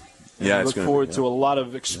season. Yeah, we look forward to a lot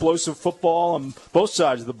of explosive football on both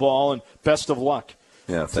sides of the ball, and best of luck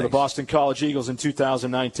to the Boston College Eagles in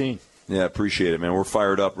 2019. Yeah, appreciate it, man. We're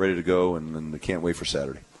fired up, ready to go, and can't wait for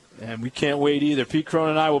Saturday. And we can't wait either. Pete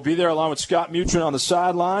Cronin and I will be there along with Scott Mutrin on the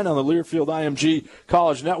sideline on the Learfield IMG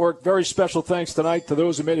College Network. Very special thanks tonight to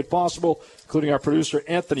those who made it possible, including our producer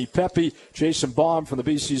Anthony Pepe, Jason Baum from the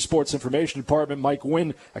BC Sports Information Department, Mike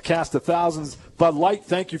Wynn, a cast of thousands. Bud Light,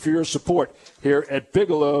 thank you for your support here at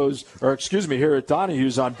here at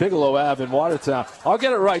Donahue's on Bigelow Ave in Watertown. I'll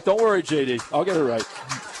get it right. Don't worry, JD. I'll get it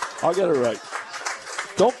right.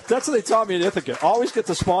 That's what they taught me in Ithaca. Always get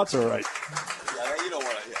the sponsor right.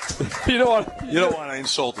 You don't want to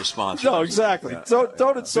insult the sponsor. No, exactly.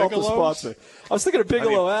 Don't insult the sponsor. I was thinking of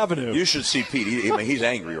Bigelow Avenue. You should see Pete. He's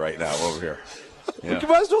angry right now over here. Yeah. You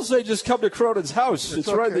might as well say just come to Cronin's house. It's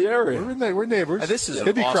right in the area. We're neighbors. This is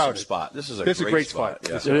an awesome spot. This is a great spot.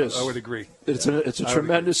 Yeah. It is. I would agree. It's a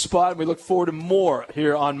tremendous spot, and we look forward to more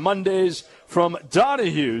here on Mondays from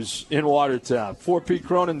Donahue's in Watertown. For Pete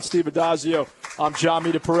Cronin and Steve Adazio, I'm John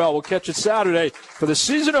Mita Perrell. We'll catch you Saturday for the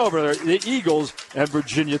season opener, the Eagles and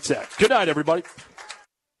Virginia Tech. Good night, everybody.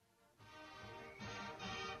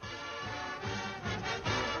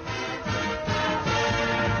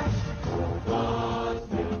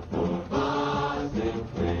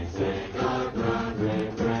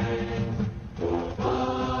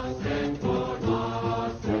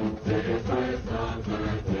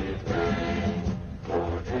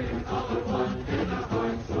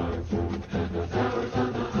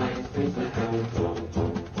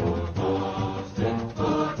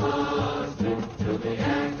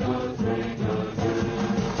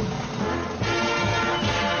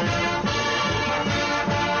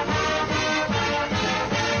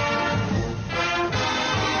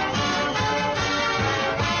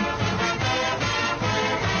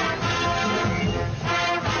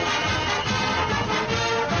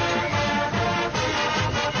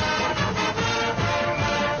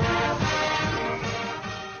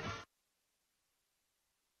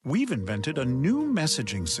 We've invented a new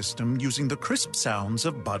messaging system using the crisp sounds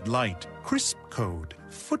of Bud Light. Crisp Code,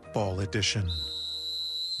 Football Edition.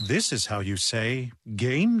 This is how you say,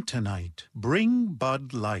 game tonight. Bring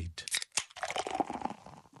Bud Light.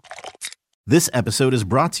 This episode is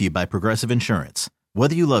brought to you by Progressive Insurance.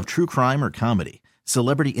 Whether you love true crime or comedy,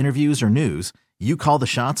 celebrity interviews or news, you call the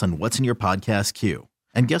shots on what's in your podcast queue.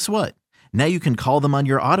 And guess what? Now you can call them on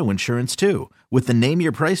your auto insurance too with the Name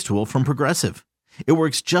Your Price tool from Progressive. It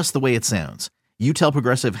works just the way it sounds. You tell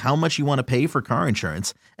Progressive how much you want to pay for car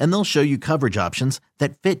insurance, and they'll show you coverage options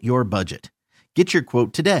that fit your budget. Get your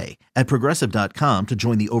quote today at Progressive.com to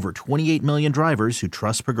join the over 28 million drivers who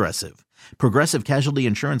trust Progressive. Progressive Casualty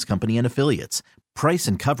Insurance Company and Affiliates. Price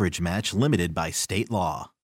and coverage match limited by state law.